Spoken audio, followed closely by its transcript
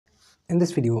In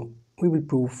this video, we will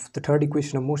prove the third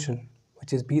equation of motion,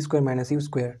 which is b square minus u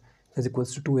square is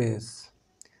equals to 2as.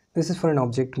 This is for an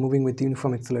object moving with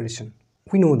uniform acceleration.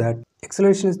 We know that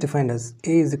acceleration is defined as a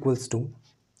is equals to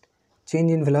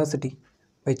change in velocity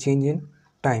by change in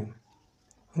time.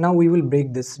 Now we will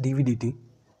break this dv dt,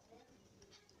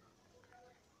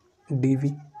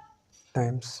 dv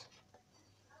times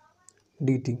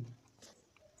dt.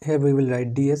 Here we will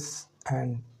write ds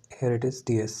and here it is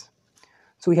ds.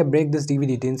 So we have break this dv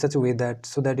dt in such a way that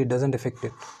so that it doesn't affect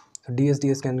it. So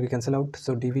ds can be cancelled out,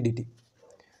 so dv dt.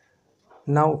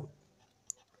 Now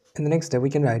in the next step we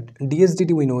can write ds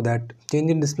dt. We know that change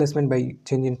in displacement by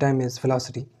change in time is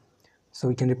velocity, so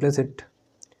we can replace it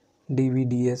dv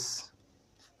ds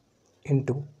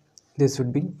into this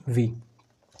would be v.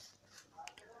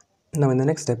 Now in the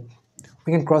next step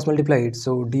we can cross multiply it,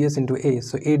 so ds into a,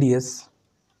 so a ds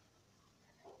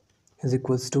is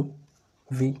equals to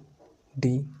v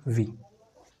dv.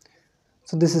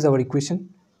 So this is our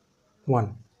equation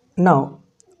 1. Now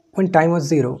when time was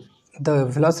 0, the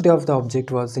velocity of the object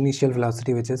was initial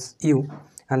velocity, which is u,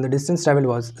 and the distance traveled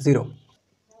was 0.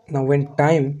 Now when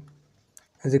time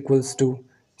is equals to,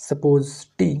 suppose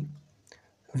t,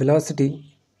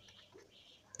 velocity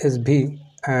is b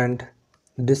and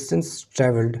distance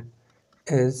traveled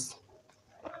is,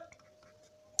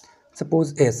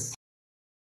 suppose, s.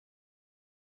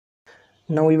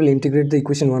 Now we will integrate the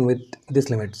equation 1 with these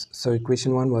limits. So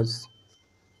equation 1 was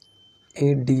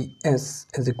a ds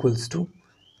is equals to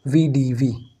v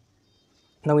dv.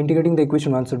 Now integrating the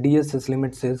equation 1, so ds's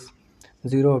limits is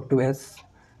 0 up to s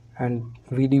and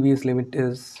v dv's limit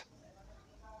is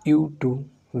u to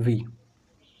v.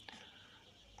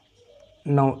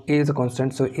 Now a is a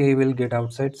constant, so a will get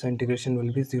outside, so integration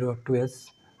will be 0 up to s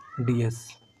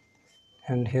ds,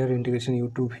 and here integration u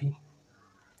to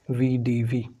v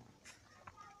dv.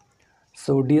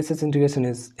 So ds's integration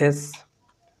is s,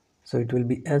 so it will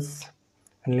be s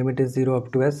and limit is 0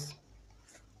 up to s,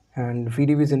 and v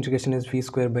dv's integration is v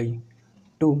square by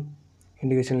 2,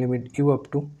 integration limit u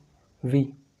up to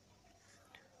v.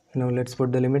 Now let's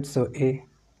put the limits, so a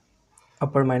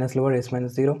upper minus lower s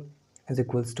minus 0 is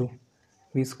equals to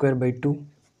v square by 2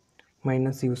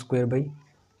 minus u square by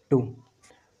 2.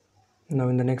 Now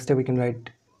in the next step we can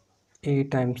write a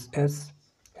times s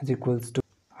is equals to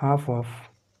half of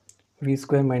v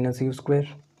square minus u square.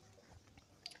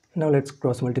 Now let's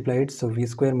cross multiply it, so v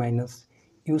square minus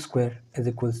u square is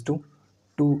equals to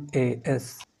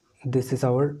 2as. This is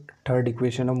our third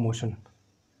equation of motion.